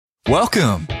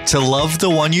Welcome to Love the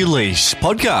One You Leash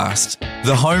podcast,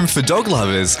 the home for dog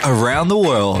lovers around the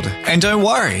world. And don't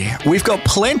worry, we've got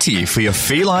plenty for your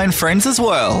feline friends as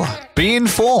well. Be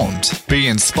informed, be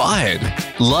inspired,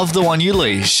 love the one you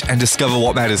leash, and discover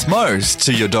what matters most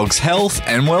to your dog's health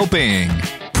and well-being.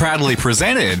 Proudly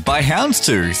presented by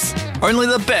Houndstooth. Only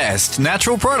the best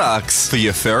natural products for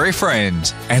your furry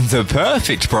friend, and the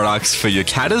perfect products for your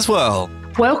cat as well.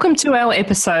 Welcome to our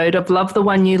episode of Love the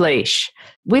One You Leash.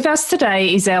 With us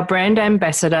today is our brand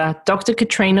ambassador, Dr.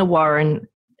 Katrina Warren,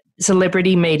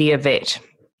 celebrity media vet.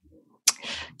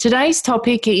 Today's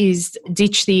topic is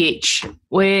Ditch the Itch.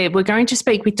 We're going to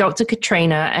speak with Dr.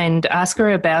 Katrina and ask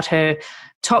her about her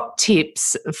top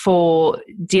tips for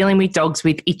dealing with dogs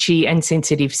with itchy and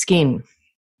sensitive skin.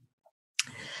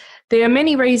 There are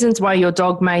many reasons why your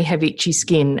dog may have itchy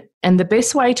skin, and the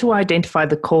best way to identify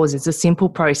the cause is a simple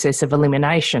process of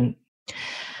elimination.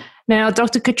 Now,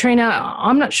 Dr. Katrina,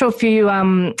 I'm not sure if you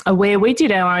are aware, we did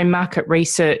our own market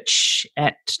research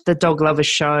at the Dog Lovers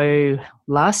Show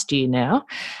last year now,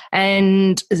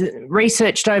 and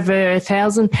researched over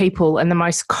 1,000 people, and the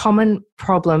most common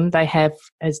problem they have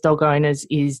as dog owners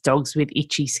is dogs with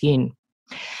itchy skin.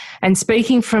 And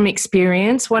speaking from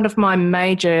experience, one of my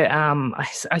major,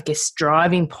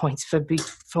 driving points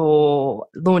for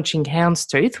launching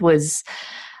Houndstooth was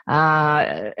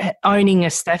owning a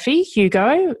Staffy,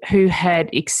 Hugo, who had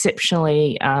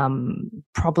exceptionally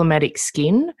problematic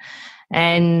skin.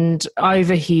 And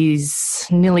over his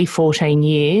nearly 14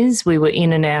 years, we were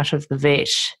in and out of the vet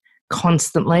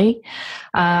constantly.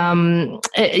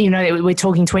 We're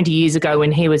talking 20 years ago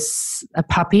when he was a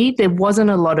puppy. There wasn't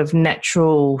a lot of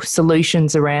natural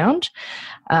solutions around.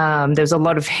 There was a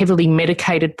lot of heavily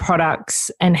medicated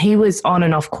products, and he was on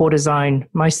and off cortisone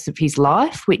most of his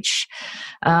life, which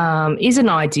isn't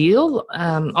ideal.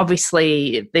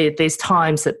 Obviously, there's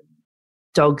times that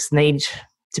dogs need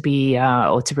to be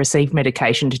or to receive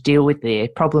medication to deal with their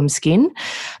problem skin.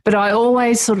 But I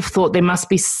always sort of thought there must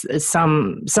be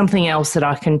something else that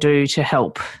I can do to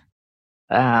help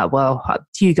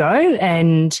Hugo.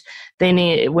 And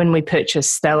then when we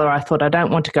purchased Stella, I thought I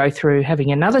don't want to go through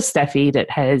having another Staffy that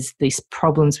has these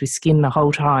problems with skin the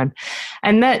whole time.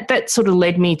 And that sort of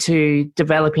led me to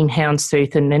developing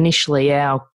Houndstooth and initially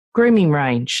our grooming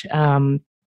range,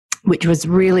 which was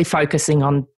really focusing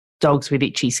on dogs with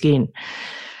itchy skin.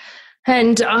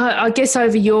 And I guess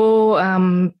over your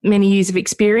many years of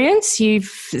experience, you've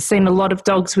seen a lot of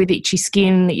dogs with itchy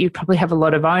skin. You probably have a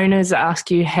lot of owners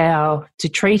ask you how to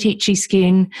treat itchy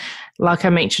skin. Like I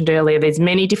mentioned earlier, there's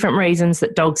many different reasons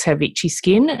that dogs have itchy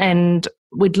skin, and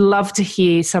we'd love to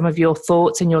hear some of your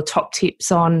thoughts and your top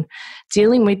tips on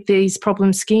dealing with these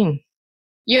problem skin.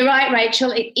 You're right,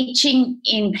 Rachel. Itching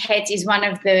in pets is one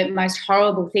of the most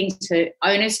horrible things for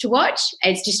owners to watch.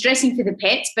 It's distressing for the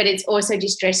pets, but it's also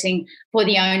distressing for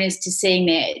the owners to see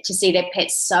their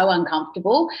pets so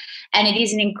uncomfortable. And it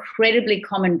is an incredibly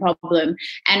common problem.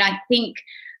 And I think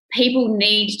people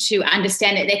need to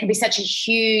understand that there can be such a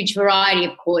huge variety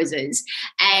of causes,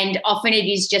 and often it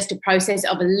is just a process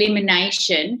of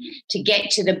elimination to get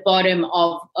to the bottom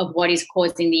of what is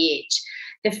causing the itch.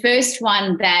 The first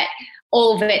one that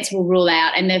all vets will rule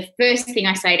out, and the first thing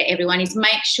I say to everyone is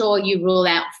make sure you rule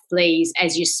out fleas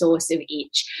as your source of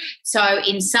itch. So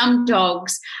in some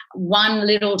dogs, one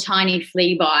little tiny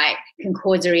flea bite can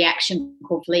cause a reaction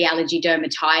called flea allergy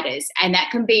dermatitis, and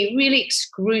that can be really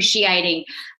excruciating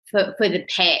for the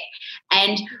pet.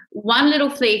 And one little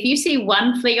flea, if you see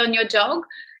one flea on your dog,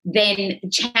 then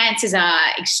chances are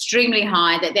extremely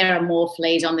high that there are more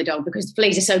fleas on the dog, because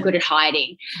fleas are so good at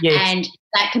hiding. Yes. And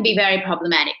that can be very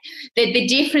problematic. The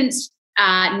difference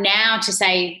now to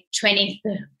say 20,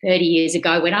 30 years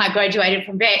ago when I graduated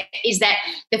from vet is that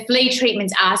the flea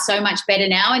treatments are so much better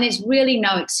now, and there's really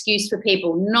no excuse for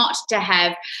people not to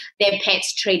have their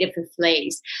pets treated for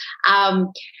fleas.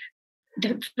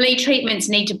 The flea treatments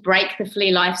need to break the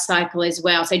flea life cycle as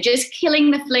well. So just killing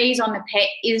the fleas on the pet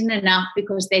isn't enough,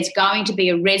 because there's going to be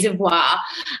a reservoir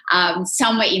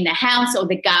somewhere in the house or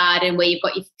the garden where you've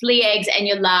got your flea eggs and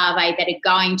your larvae that are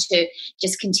going to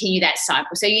just continue that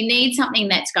cycle. So you need something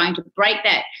that's going to break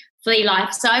that flea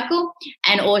life cycle,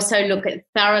 and also look at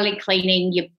thoroughly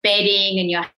cleaning your bedding and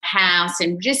your house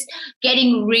and just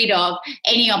getting rid of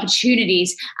any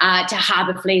opportunities to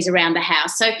harbour fleas around the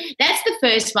house. So that's the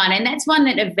first one, and that's one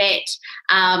that a vet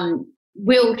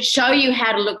will show you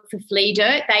how to look for flea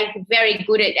dirt. They're very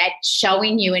good at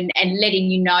showing you and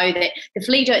letting you know that the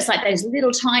flea dirt's like those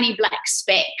little tiny black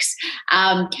specks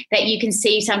that you can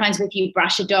see sometimes if you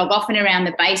brush a dog, often around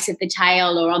the base of the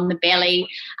tail or on the belly.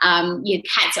 Your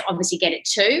cats obviously get it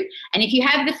too. And if you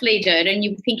have the flea dirt and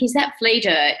you think, is that flea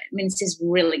dirt? I mean, this is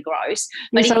really gross.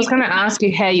 But yes, I was going to ask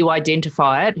you how you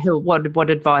identify it. What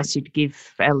advice you'd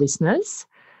give our listeners?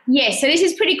 Yes, so this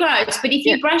is pretty gross, but if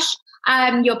you brush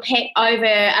your pet over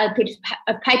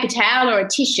a paper towel or a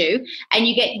tissue and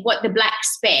you get the black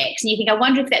specks and you think, I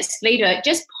wonder if that's flea dirt,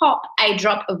 just pop a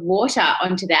drop of water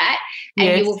onto that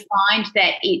and you will find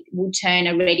that it will turn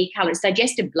a reddy colour. It's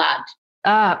digested blood.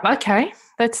 Okay.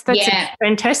 That's a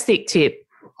fantastic tip.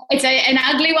 It's an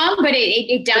ugly one, but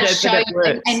it does show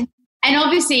you. And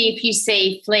obviously, if you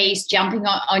see fleas jumping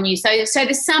on you, so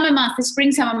the summer months, the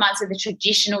spring-summer months are the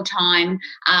traditional time.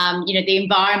 The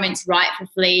environment's right for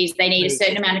fleas. They need a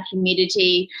certain amount of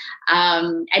humidity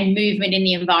and movement in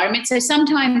the environment. So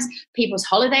sometimes people's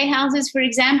holiday houses, for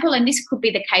example, and this could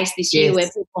be the case this year where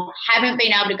people haven't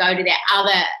been able to go to their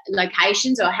other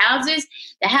locations or houses.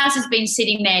 The house has been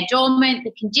sitting there dormant.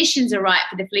 The conditions are right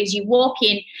for the fleas. You walk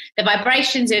in, the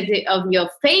vibrations of your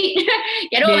feet,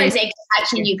 get all those eggs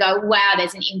touching, you go, wow,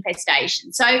 there's an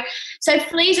infestation. So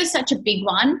fleas are such a big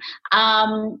one,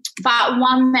 but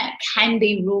one that can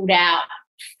be ruled out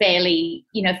fairly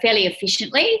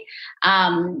efficiently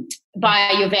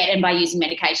by your vet and by using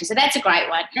medication. So that's a great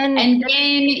one. And then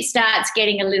it starts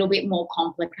getting a little bit more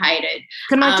complicated.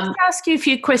 Can I just ask you a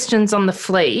few questions on the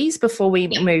fleas before we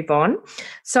move on?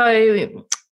 So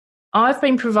I've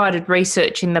been provided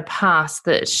research in the past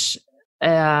that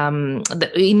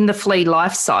in the flea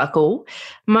life cycle,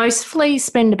 most fleas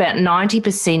spend about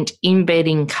 90% in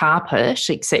bedding, carpet,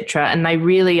 etc., and they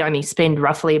really only spend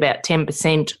roughly about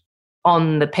 10%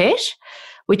 on the pet,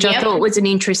 which I thought was an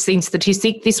interesting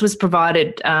statistic. This was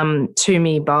provided to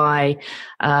me by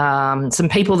some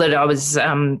people that I was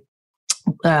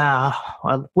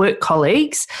work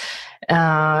colleagues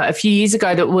a few years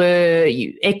ago that were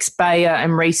ex-Bayer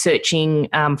and researching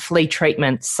flea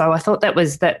treatments. So I thought that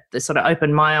sort of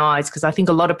opened my eyes, because I think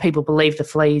a lot of people believe the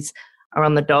fleas are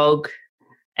on the dog.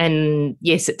 And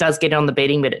yes, it does get on the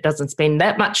bedding, but it doesn't spend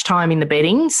that much time in the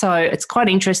bedding. So it's quite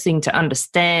interesting to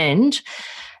understand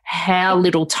how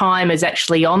little time is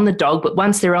actually on the dog. But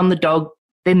once they're on the dog,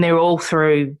 then they're all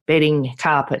through bedding,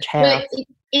 carpet, house. Well,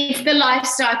 it's the life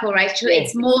cycle, Rachel. Yeah.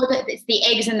 It's more that it's the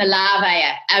eggs and the larvae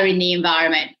are in the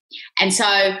environment. And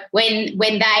so when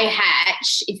they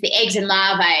hatch, it's the eggs and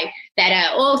larvae that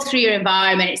are all through your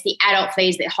environment. It's the adult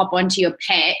fleas that hop onto your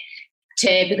pet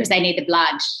because they need the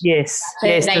blood. Yes, so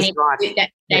yes, they that's need right. Food,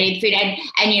 they need food,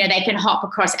 and they can hop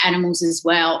across animals as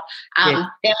well.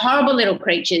 They're horrible little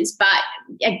creatures, but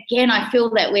again, I feel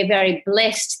that we're very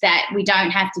blessed that we don't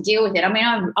have to deal with it. I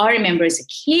mean, I remember as a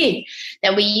kid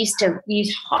that we used to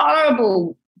use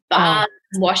horrible bath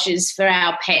washes for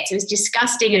our pets. It was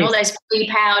disgusting, and all those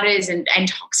flea powders and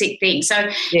toxic things. So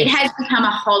it has become a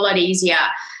whole lot easier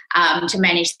to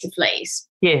manage the fleas.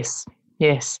 Yes,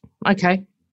 okay.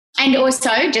 And also,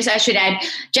 I should add,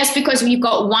 just because you've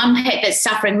got one pet that's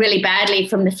suffering really badly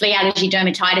from the flea allergy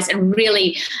dermatitis and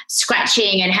really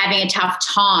scratching and having a tough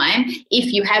time,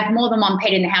 if you have more than one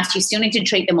pet in the house, you still need to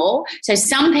treat them all. So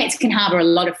some pets can harbour a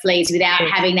lot of fleas without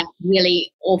having that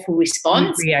really awful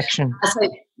response. Reaction.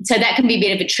 So that can be a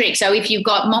bit of a trick. So if you've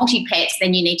got multi-pets,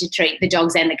 then you need to treat the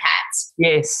dogs and the cats.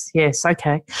 Yes,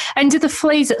 okay. And do the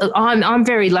fleas, I'm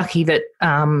very lucky that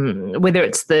whether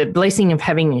it's the blessing of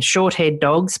having short-haired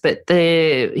dogs, but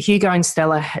the Hugo and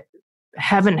Stella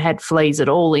haven't had fleas at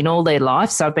all in all their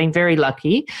life, so I've been very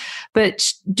lucky.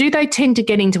 But do they tend to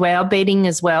get into our bedding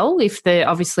as well? If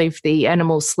the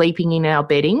animal's sleeping in our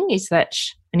bedding, is that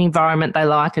an environment they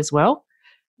like as well?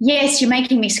 Yes, you're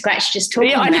making me scratch just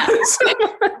talking about it.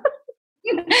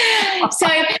 So,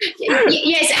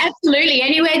 yes, absolutely.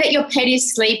 Anywhere that your pet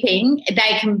is sleeping,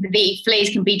 the fleas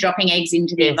can be dropping eggs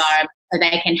into the environment, so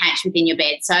they can hatch within your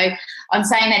bed. So I'm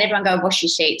saying that everyone go wash your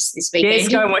sheets this weekend. Yes,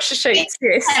 go and wash your sheets,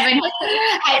 yes.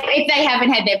 If they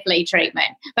haven't had their flea treatment.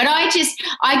 But I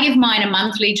give mine a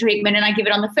monthly treatment, and I give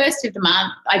it on the first of the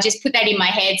month. I just put that in my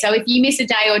head. So if you miss a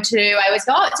day or two, I always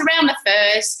go, it's around the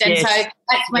first. And so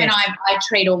that's when I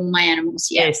treat all my animals.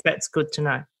 Yeah. Yes, that's good to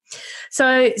know.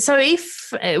 So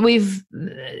if we've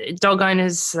dog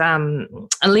owners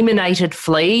eliminated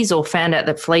fleas or found out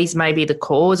that fleas may be the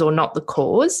cause or not the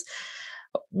cause,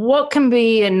 what can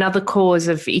be another cause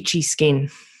of itchy skin?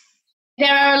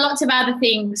 there are lots of other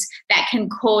things that can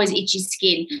cause itchy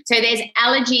skin. So there's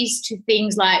allergies to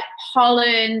things like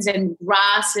pollens and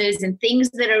grasses and things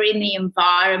that are in the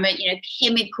environment,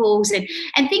 chemicals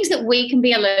and things that we can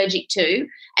be allergic to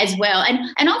as well.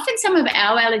 And often some of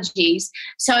our allergies,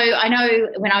 so I know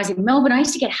when I was in Melbourne, I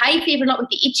used to get hay fever a lot with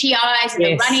the itchy eyes and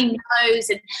the running nose,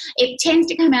 and it tends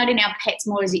to come out in our pets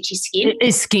more as itchy skin. It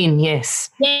is skin, yes.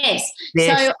 Yes.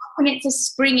 So often it's a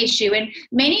spring issue, and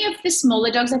many of the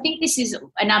smaller dogs, I think this is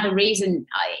another reason,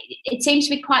 it seems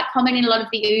to be quite common in a lot of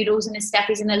the oodles and the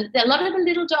staffies, and a lot of the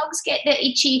little dogs get the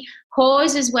itchy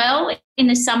paws as well in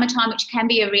the summertime, which can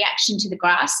be a reaction to the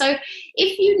grass. So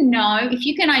if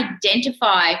you can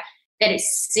identify that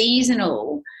it's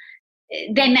seasonal,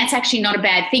 then that's actually not a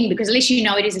bad thing, because at least you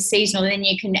know it is a seasonal, and then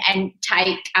you can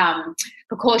take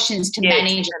precautions to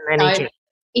manage it. So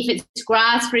if it's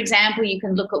grass, for example, you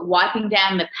can look at wiping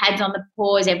down the pads on the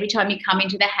paws every time you come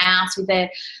into the house with a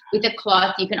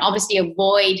cloth. You can obviously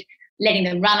avoid letting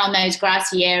them run on those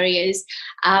grassy areas.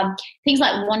 Things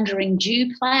like wandering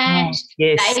dew plant.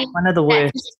 One of the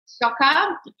worst. That's a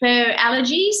shocker for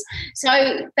allergies.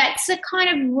 So that's a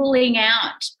kind of ruling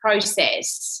out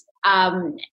process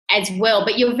as well.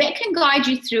 But your vet can guide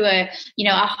you through a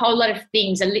whole lot of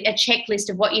things, a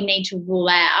checklist of what you need to rule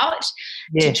out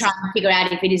to try and figure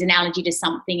out if it is an allergy to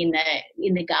something in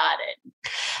the garden.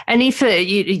 And if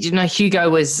Hugo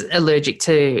was allergic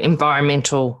to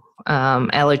environmental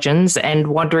allergens, and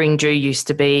wandering dew used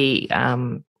to be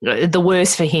the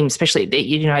worst for him, especially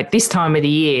at this time of the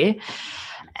year.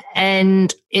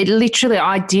 And it literally,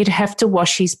 I did have to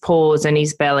wash his paws and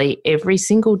his belly every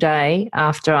single day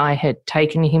after I had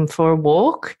taken him for a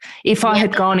walk. If I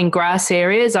had gone in grass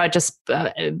areas, I just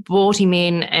brought him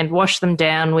in and washed them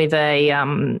down with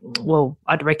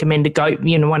I'd recommend a goat,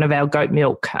 one of our goat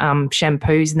milk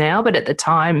shampoos now, but at the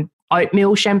time,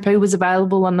 oatmeal shampoo was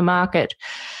available on the market.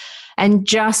 And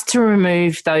just to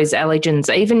remove those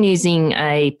allergens, even using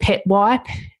a pet wipe,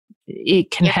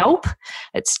 it can help.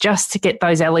 It's just to get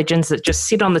those allergens that just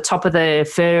sit on the top of the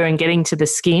fur and get into the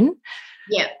skin.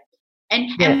 Yeah.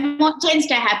 And what tends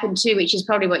to happen too, which is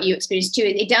probably what you experienced too,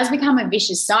 it does become a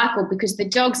vicious cycle, because the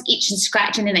dogs itch and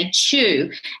scratch and then they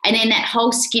chew, and then that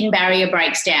whole skin barrier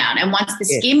breaks down. And once the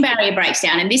skin barrier breaks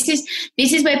down, and this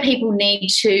is where people need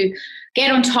to get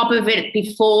on top of it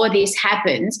before this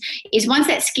happens, is once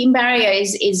that skin barrier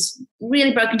is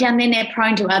really broken down, then they're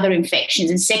prone to other infections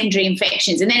and secondary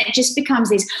infections, and then it just becomes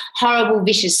this horrible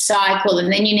vicious cycle,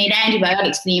 and then you need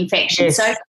antibiotics for the infection.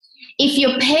 So if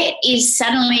your pet is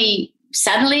suddenly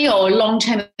or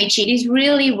long-term itchy, it is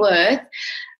really worth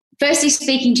firstly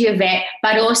speaking to your vet,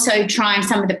 but also trying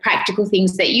some of the practical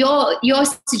things that you're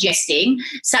suggesting,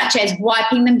 such as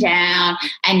wiping them down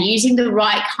and using the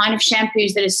right kind of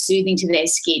shampoos that are soothing to their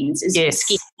skins as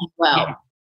well. Yeah.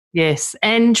 Yes,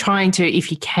 and trying to,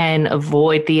 if you can,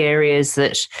 avoid the areas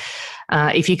that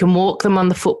if you can walk them on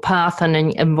the footpath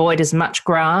and avoid as much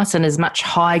grass and as much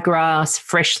high grass,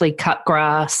 freshly cut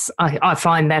grass, I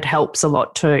find that helps a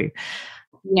lot too.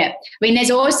 Yeah. I mean, there's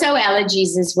also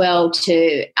allergies as well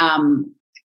to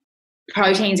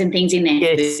proteins and things in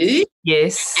their food.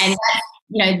 Yes.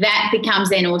 And that becomes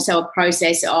then also a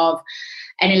process of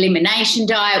an elimination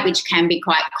diet, which can be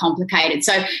quite complicated.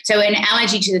 So an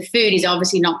allergy to the food is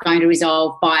obviously not going to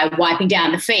resolve by wiping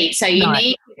down the feet. So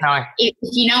if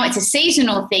you know it's a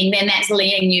seasonal thing, then that's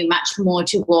leading you much more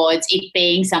towards it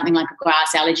being something like a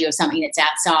grass allergy or something that's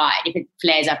outside if it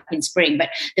flares up in spring. But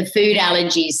the food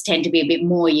allergies tend to be a bit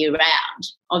more year-round,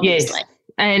 obviously. Yes.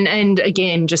 And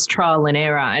again, just trial and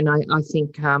error. And I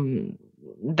think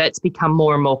that's become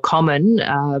more and more common.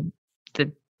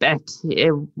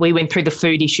 We went through the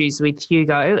food issues with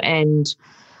Hugo, and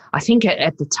I think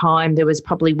at the time there was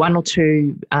probably one or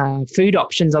two food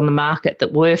options on the market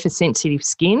that were for sensitive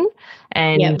skin,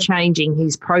 and changing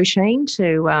his protein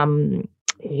to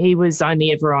he was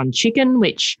only ever on chicken,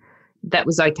 which that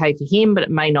was okay for him, but it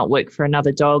may not work for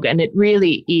another dog. And it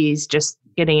really is just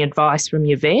getting advice from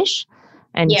your vet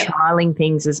and trialing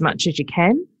things as much as you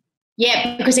can.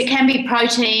 Yeah, because it can be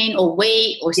protein or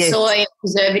wheat or soy or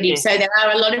preservatives. So there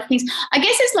are a lot of things. I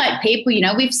guess it's like people,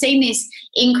 we've seen this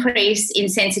increase in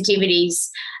sensitivities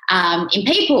in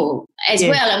people as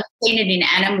well, and we've seen it in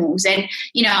animals. And,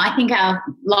 I think our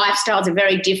lifestyles are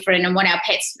very different, and what our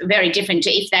pets are very different to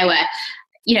if they were,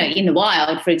 in the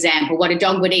wild, for example, what a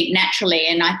dog would eat naturally.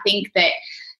 And I think that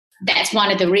that's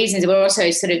one of the reasons we're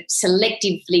also sort of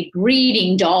selectively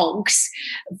breeding dogs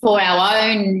for our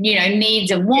own, needs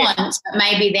and wants, but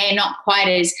maybe they're not quite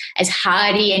as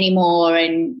hardy anymore.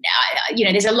 And,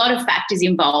 there's a lot of factors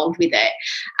involved with it.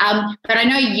 But I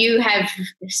know you have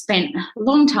spent a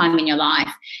long time in your life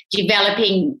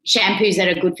developing shampoos that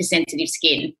are good for sensitive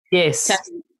skin. Yes. So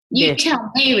you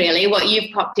tell me really what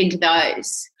you've popped into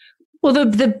those. Well,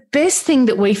 the best thing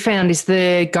that we found is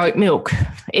the goat milk.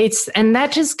 And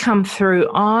that has come through.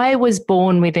 I was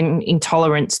born with an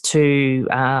intolerance to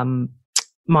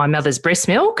my mother's breast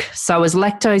milk, so I was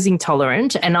lactose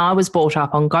intolerant, and I was brought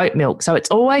up on goat milk. So it's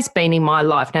always been in my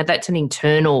life. Now, that's an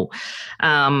internal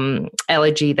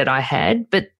allergy that I had.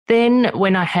 But then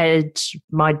when I had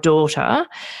my daughter,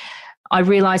 I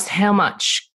realised how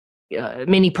much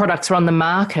many products are on the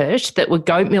market that were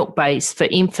goat milk based for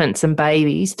infants and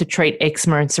babies to treat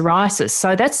eczema and psoriasis.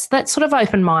 So that sort of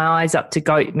opened my eyes up to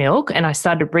goat milk, and I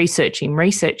started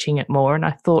researching it more, and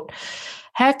I thought,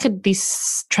 how could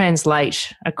this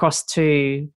translate across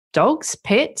to dogs,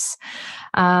 pets?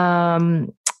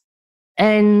 And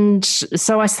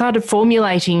so I started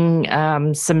formulating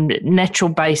some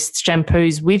natural-based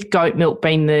shampoos with goat milk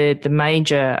being the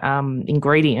major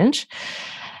ingredient,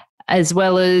 as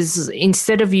well as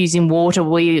instead of using water,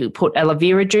 we put aloe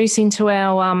vera juice into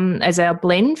our as our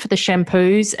blend for the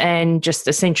shampoos, and just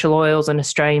essential oils and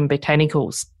Australian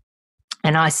botanicals.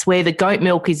 And I swear the goat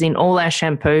milk is in all our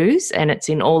shampoos and it's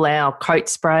in all our coat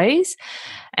sprays.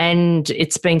 And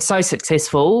it's been so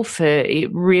successful for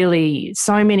it really,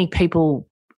 so many people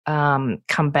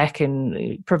come back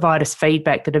and provide us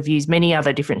feedback that have used many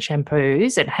other different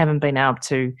shampoos and haven't been able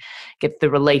to get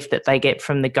the relief that they get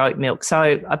from the goat milk.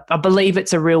 So I believe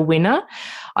it's a real winner.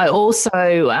 I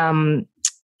also,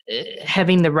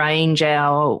 having the range,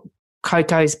 our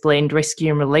Coco's Blend Rescue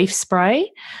and Relief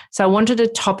Spray. So I wanted a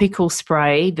topical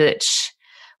spray that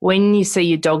when you see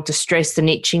your dog distressed and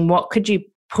itching, what could you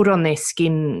put on their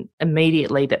skin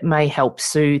immediately that may help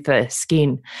soothe the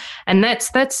skin? And that's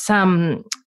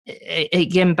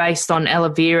again based on aloe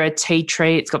vera, tea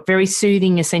tree. It's got very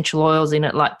soothing essential oils in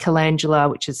it like calendula,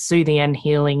 which is soothing and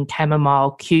healing,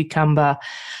 chamomile, cucumber.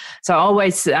 So I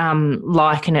always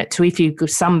liken it to if you're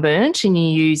sunburnt and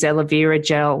you use aloe vera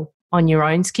gel on your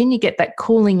own skin, you get that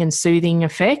cooling and soothing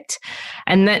effect.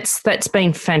 And that's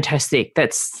been fantastic.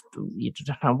 That's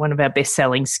one of our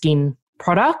best-selling skin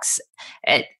products.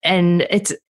 And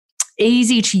it's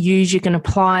easy to use. You can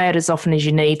apply it as often as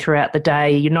you need throughout the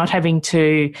day. You're not having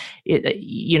to,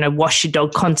 wash your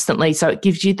dog constantly. So it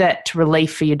gives you that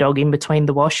relief for your dog in between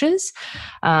the washes.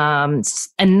 And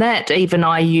that even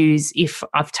I use if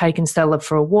I've taken Stella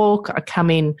for a walk. I come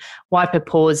in, wipe her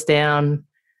paws down,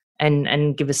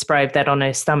 and give a spray of that on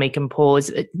her stomach and paws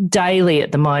daily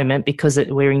at the moment because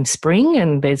we're in spring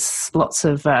and there's lots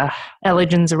of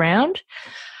allergens around.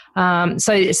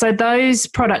 So those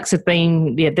products have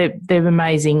been, they're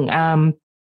amazing.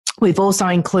 We've also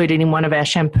included in one of our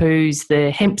shampoos the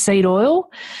hemp seed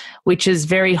oil, which is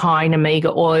very high in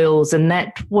omega oils, and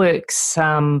that works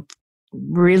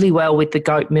really well with the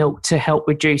goat milk to help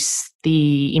reduce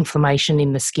the inflammation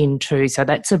in the skin too. So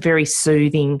that's a very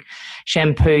soothing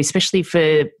shampoo, especially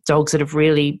for dogs that have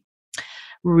really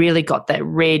got that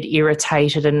red,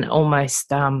 irritated and almost,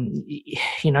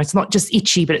 it's not just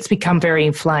itchy, but it's become very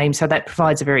inflamed. So that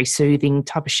provides a very soothing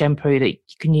type of shampoo that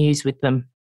you can use with them.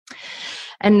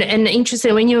 And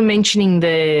interesting, when you were mentioning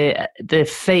the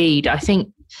feed, I think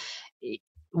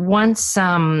once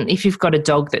if you've got a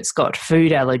dog that's got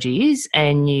food allergies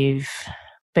and you've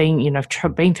been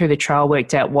through the trial,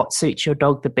 worked out what suits your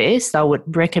dog the best, I would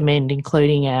recommend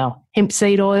including our hemp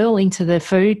seed oil into the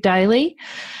food daily.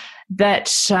 That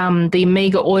the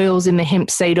omega oils in the hemp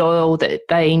seed oil that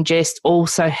they ingest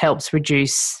also helps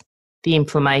reduce the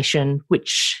inflammation,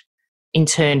 which in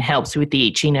turn helps with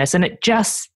the itchiness. And it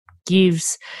just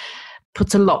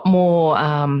puts a lot more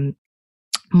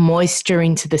moisture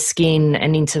into the skin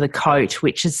and into the coat,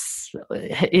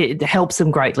 it helps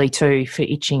them greatly too for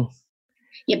itching.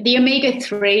 Yep, the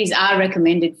omega-3s are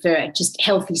recommended for just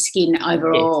healthy skin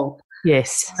overall.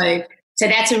 Yes. So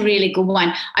that's a really good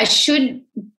one. I should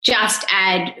just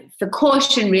add for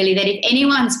caution really that if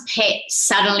anyone's pet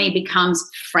suddenly becomes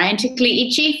frantically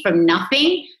itchy from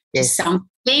nothing to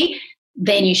something,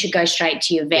 then you should go straight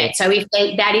to your vet. So if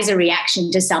that is a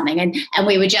reaction to something, and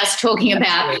we were just talking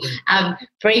about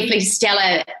briefly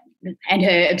Stella and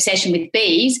her obsession with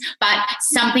bees, but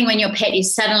something when your pet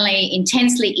is suddenly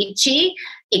intensely itchy,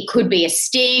 it could be a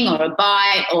sting or a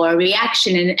bite or a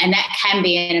reaction, and that can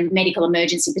be a medical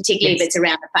emergency, particularly if it's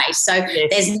around the face. So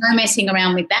there's no messing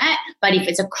around with that. But if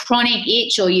it's a chronic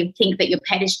itch, or you think that your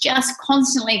pet has just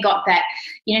constantly got that,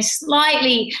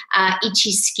 slightly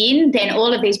itchy skin, then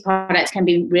all of these products can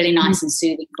be really nice and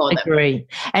soothing for them. Agree.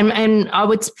 And I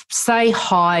would say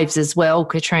hives as well,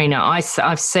 Katrina. I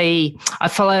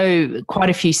follow quite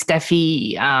a few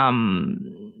staffy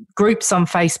groups on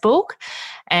Facebook,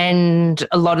 and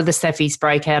a lot of the staffies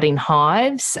break out in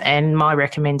hives, and my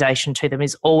recommendation to them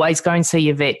is always go and see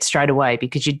your vet straight away,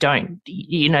 because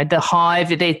the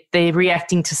hive, they're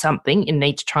reacting to something and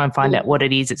need to try and find out what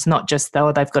it is. It's not just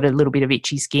they've got a little bit of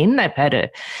itchy skin, they've had a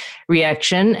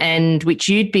reaction, and which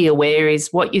you'd be aware is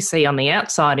what you see on the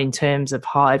outside in terms of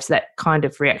hives, that kind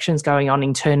of reaction's going on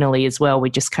internally as well. We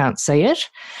just can't see it,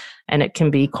 and it can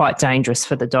be quite dangerous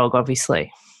for the dog,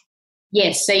 obviously.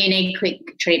 Yes, so you need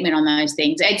quick treatment on those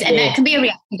things. And that can be a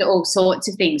reaction to all sorts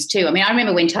of things too. I mean, I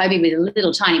remember when Toby was a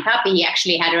little tiny puppy, he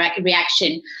actually had a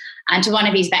reaction to one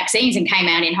of his vaccines and came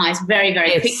out in hives very,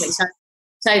 very quickly.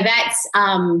 So that's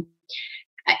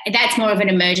more of an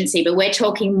emergency, but we're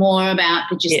talking more about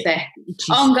the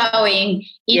ongoing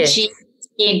itchy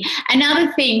skin.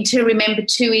 Another thing to remember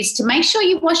too is to make sure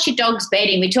you wash your dog's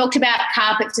bedding. We talked about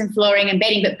carpets and flooring and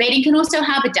bedding, but bedding can also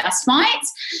harbour dust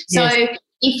mites. So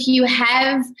if you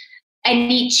have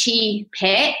an itchy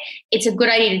pet, it's a good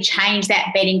idea to change that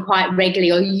bedding quite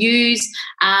regularly, or use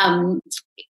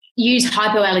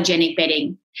hypoallergenic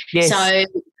bedding. Yes. So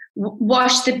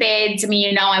wash the beds. I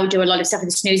mean, I would do a lot of stuff with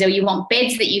the snoozer. You want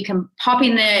beds that you can pop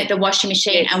in the washing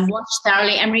machine and wash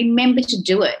thoroughly, and remember to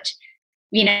do it.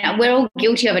 We're all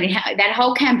guilty of it. And that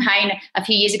whole campaign a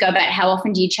few years ago about how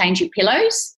often do you change your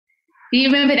pillows? Do you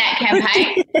remember that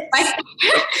campaign?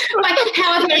 like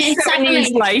how often 7 years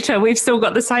later, we've still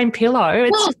got the same pillow.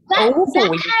 It's awful.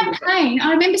 That campaign,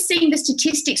 I remember seeing the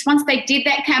statistics once they did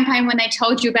that campaign, when they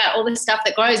told you about all the stuff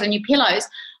that grows on your pillows.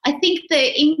 I think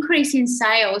the increase in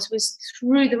sales was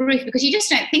through the roof, because you just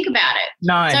don't think about it.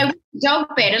 No. So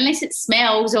dog bed, unless it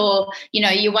smells, or,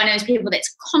 you're one of those people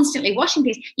that's constantly washing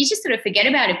things, you just sort of forget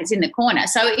about it if it's in the corner.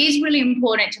 So it is really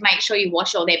important to make sure you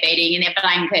wash all their bedding and their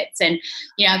blankets, and,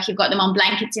 if you've got them on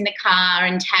blankets in the car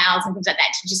and towels and things like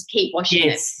that, to just keep washing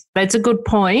it. That's a good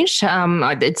point.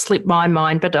 It slipped my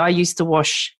mind, but I used to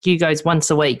wash Hugo's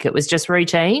once a week. It was just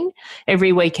routine.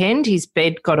 Every weekend his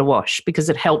bed got a wash, because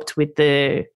it helped with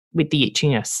the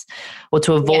itchiness, or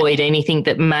to avoid anything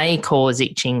that may cause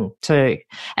itching too.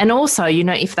 And also,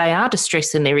 if they are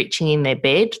distressed and they're itching in their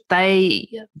bed,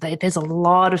 there's a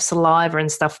lot of saliva and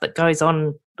stuff that goes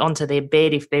onto their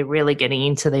bed if they're really getting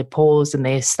into their paws and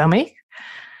their stomach.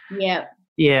 Yeah.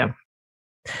 Yeah.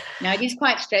 No, it is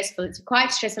quite stressful. It's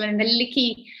quite stressful. And the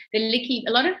licky,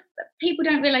 a lot of people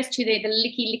don't realise too, the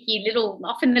licky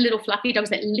often the little fluffy dogs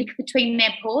that lick between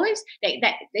their paws,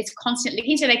 that it's constant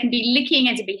licking. So they can be licking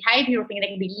as a behavioural thing, and they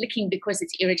can be licking because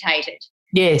it's irritated.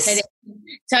 Yes.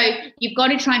 So you've got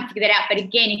to try and figure that out. But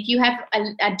again, if you have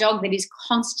a dog that is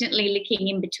constantly licking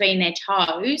in between their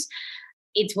toes,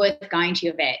 it's worth going to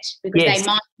your vet, because they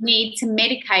might need some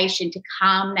medication to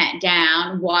calm that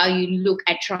down while you look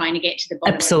at trying to get to the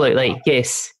bottom. Absolutely,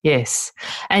 yes.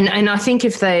 And I think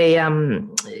if they,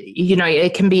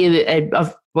 it can be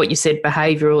of what you said,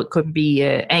 behavioural. It could be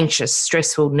an anxious,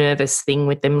 stressful, nervous thing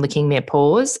with them licking their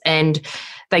paws, and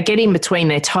they get in between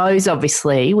their toes.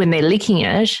 Obviously, when they're licking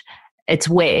it, it's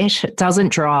wet, it doesn't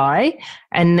dry,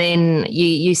 and then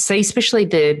you see, especially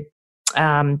the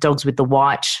dogs with the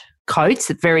white coats,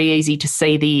 it's very easy to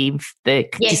see the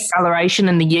discoloration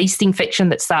and the yeast infection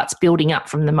that starts building up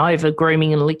from them over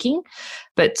grooming and licking.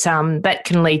 But that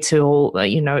can lead to all,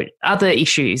 other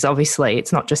issues. Obviously,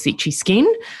 it's not just itchy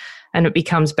skin, and it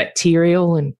becomes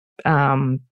bacterial and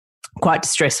quite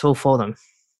distressful for them.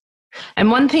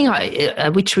 And one thing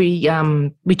which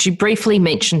you briefly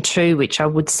mentioned too, which I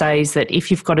would say, is that if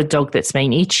you've got a dog that's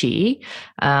been itchy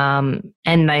and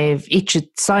they've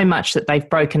itched so much that they've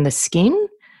broken the skin,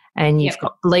 and you've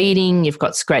got bleeding, you've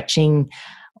got scratching,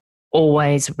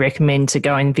 always recommend to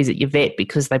go and visit your vet,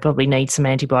 because they probably need some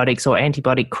antibiotics or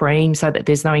antibiotic cream so that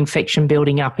there's no infection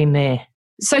building up in there.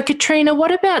 So, Katrina,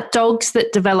 what about dogs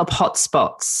that develop hot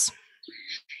spots?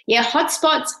 Yeah, hot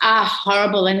spots are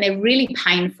horrible and they're really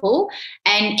painful,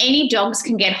 and any dogs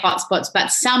can get hot spots,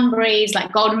 but some breeds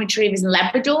like Golden Retrievers and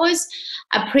Labradors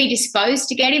are predisposed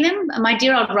to getting them. My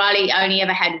dear old Riley only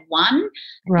ever had one,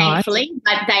 thankfully,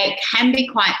 but they can be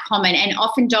quite common, and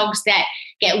often dogs that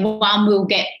get one will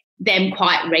get them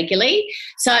quite regularly.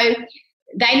 So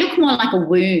they look more like a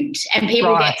wound, and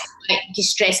people get quite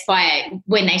distressed by it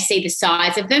when they see the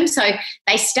size of them. So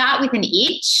they start with an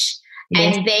itch,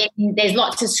 Yes. And then there's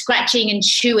lots of scratching and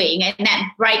chewing, and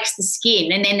that breaks the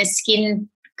skin, and then the skin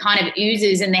kind of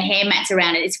oozes and the hair mats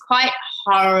around it. It's quite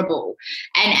horrible.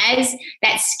 And as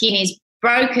that skin is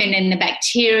broken and the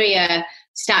bacteria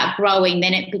start growing,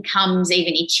 then it becomes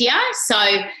even itchier. So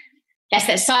that's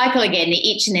that cycle again,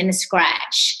 the itch and then the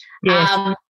scratch.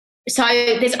 Yes. So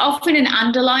there's often an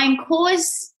underlying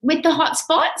cause with the hot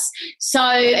spots. So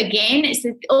again, it's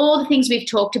all the things we've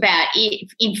talked about: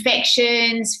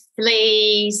 infections,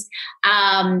 fleas,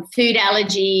 food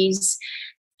allergies,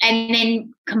 and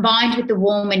then combined with the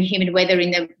warm and humid weather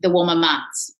in the warmer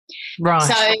months. Right.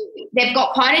 So they've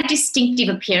got quite a distinctive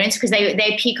appearance because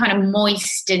they appear kind of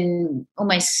moist and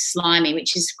almost slimy,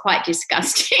 which is quite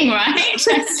disgusting, right?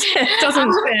 It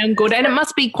doesn't sound good, and it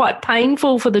must be quite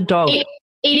painful for the dog.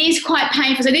 It is quite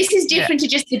painful. So this is different to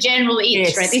just the general itch,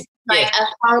 Yes. right? This is like a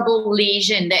horrible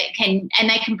lesion they can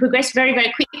progress very,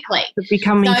 very quickly. It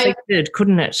become infected,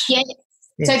 couldn't it? Yes.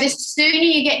 Yes. So the sooner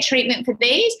you get treatment for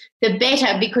these, the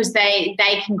better, because they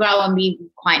can grow and be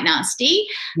quite nasty.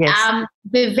 Yes.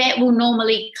 The vet will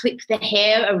normally clip the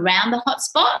hair around the hot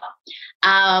spot.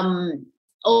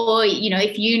 Or,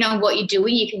 if you know what you're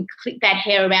doing, you can clip that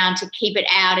hair around to keep it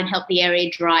out and help the area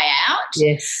dry out.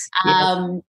 Yes.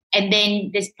 And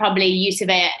then there's probably use of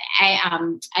an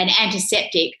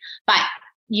antiseptic, but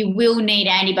you will need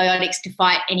antibiotics to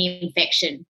fight any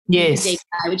infection. Yes.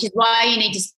 Which is why you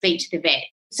need to speak to the vet.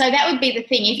 So that would be the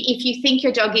thing. If you think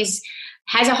your dog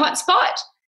has a hot spot,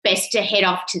 best to head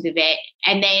off to the vet,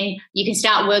 and then you can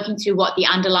start working through what the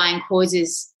underlying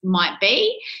causes might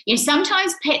be.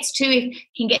 Sometimes pets too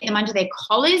can get them under their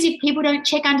collars if people don't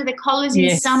check under their collars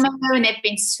in summer and they've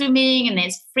been swimming and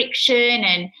there's friction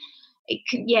and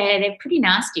they're pretty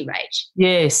nasty, Rach.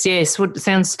 Yes. Well, it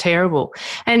sounds terrible.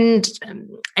 And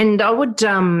I would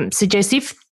suggest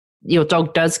if your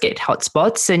dog does get hot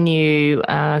spots and you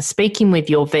are speaking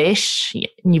with your vet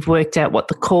and you've worked out what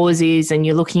the cause is and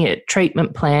you're looking at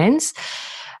treatment plans,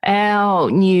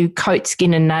 our new Coat,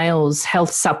 Skin and Nails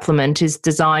health supplement is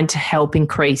designed to help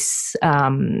increase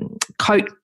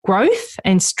coat growth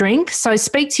and strength. So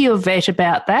speak to your vet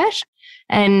about that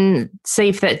and see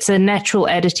if that's a natural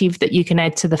additive that you can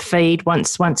add to the feed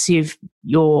once the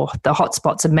hot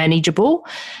spots are manageable,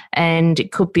 and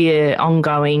it could be an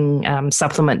ongoing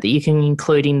supplement that you can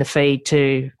include in the feed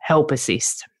to help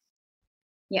assist.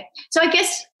 Yeah. So I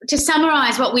guess to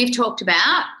summarise what we've talked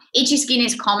about, itchy skin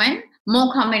is common,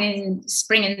 more common in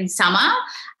spring and summer.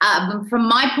 From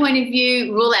my point of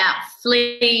view, rule out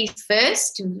fleas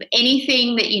first,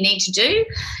 anything that you need to do.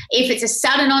 If it's a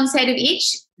sudden onset of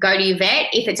itch, go to your vet.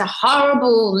 If it's a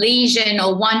horrible lesion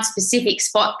or one specific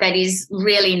spot that is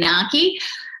really narky,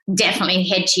 definitely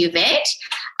head to your vet.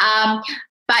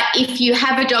 But if you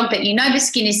have a dog that the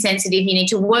skin is sensitive, you need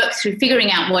to work through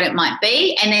figuring out what it might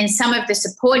be. And then some of the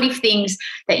supportive things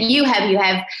that you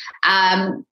have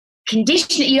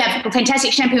conditioner. You have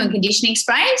fantastic shampoo and conditioning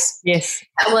sprays. Yes.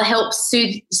 That will help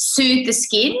soothe the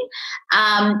skin.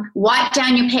 Wipe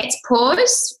down your pet's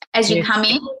paws as you come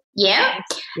in. Yeah.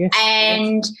 Yes.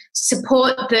 And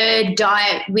support the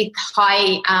diet with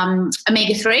high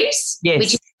omega-3s,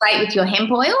 which is great with your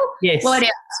hemp oil. Yes. What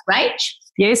else, Rach?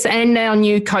 Yes, and our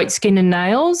new Coat, Skin and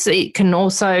Nails, it can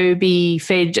also be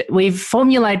fed. We've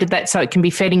formulated that so it can be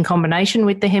fed in combination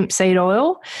with the hemp seed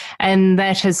oil, and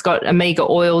that has got omega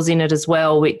oils in it as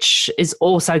well, which is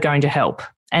also going to help.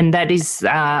 And that is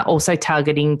also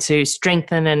targeting to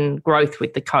strengthen and growth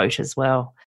with the coat as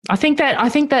well. I think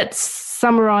that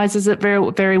summarises it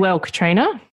very, very well,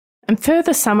 Katrina. And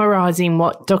further summarising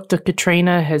what Dr.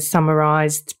 Katrina has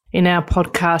summarised in our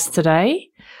podcast today,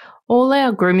 all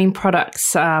our grooming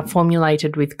products are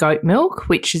formulated with goat milk,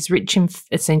 which is rich in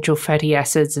essential fatty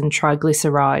acids and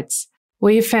triglycerides.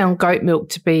 We have found goat milk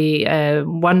to be a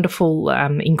wonderful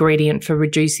ingredient for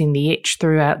reducing the itch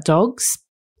throughout dogs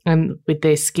with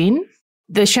their skin.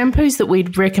 The shampoos that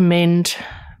we'd recommend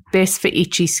best for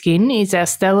itchy skin is our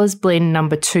Stella's Blend No.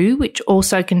 2, which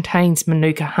also contains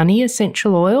Manuka honey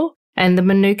essential oil. And the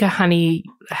Manuka honey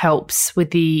helps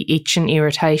with the itch and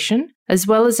irritation, as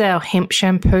well as our hemp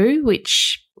shampoo,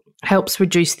 which helps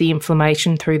reduce the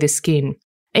inflammation through the skin.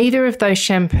 Either of those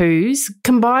shampoos,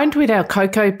 combined with our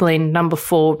Cocoa Blend No.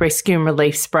 4 Rescue and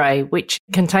Relief Spray, which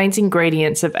contains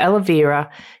ingredients of aloe vera,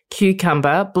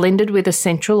 cucumber, blended with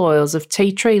essential oils of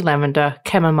tea tree, lavender,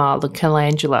 chamomile and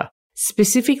calendula,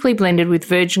 specifically blended with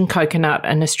virgin coconut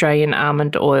and Australian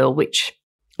almond oil, which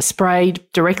sprayed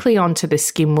directly onto the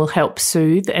skin will help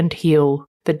soothe and heal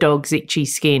the dog's itchy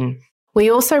skin. We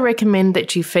also recommend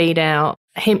that you feed our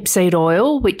hemp seed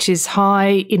oil, which is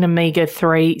high in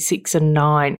omega-3, 6 and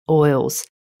 9 oils.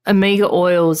 Omega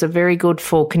oils are very good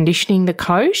for conditioning the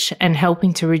coat and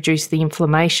helping to reduce the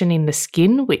inflammation in the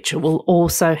skin, which will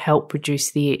also help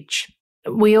reduce the itch.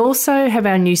 We also have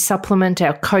our new supplement,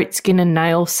 our Coat Skin and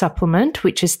Nail supplement,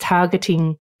 which is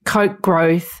targeting coat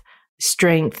growth,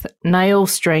 strength, nail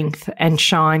strength and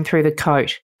shine through the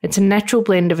coat. It's a natural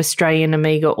blend of Australian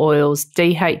omega oils,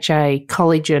 DHA,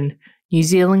 collagen, New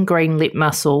Zealand green lip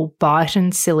mussel,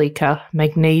 biotin, silica,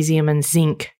 magnesium and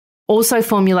zinc. Also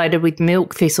formulated with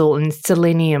milk thistle and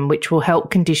selenium, which will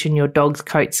help condition your dog's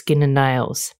coat, skin and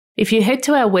nails. If you head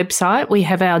to our website, we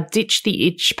have our Ditch the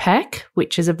Itch pack,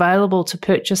 which is available to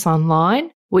purchase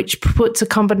online, which puts a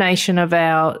combination of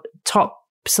our top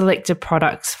selected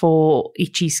products for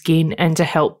itchy skin and to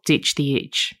help ditch the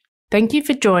itch. Thank you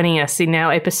for joining us in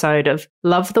our episode of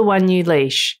Love the One You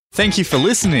Leash. Thank you for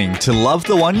listening to Love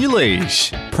the One You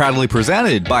Leash, proudly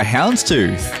presented by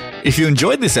Houndstooth. If you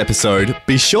enjoyed this episode,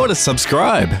 be sure to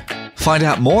subscribe. Find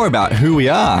out more about who we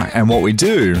are and what we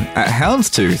do at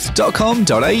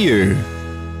houndstooth.com.au.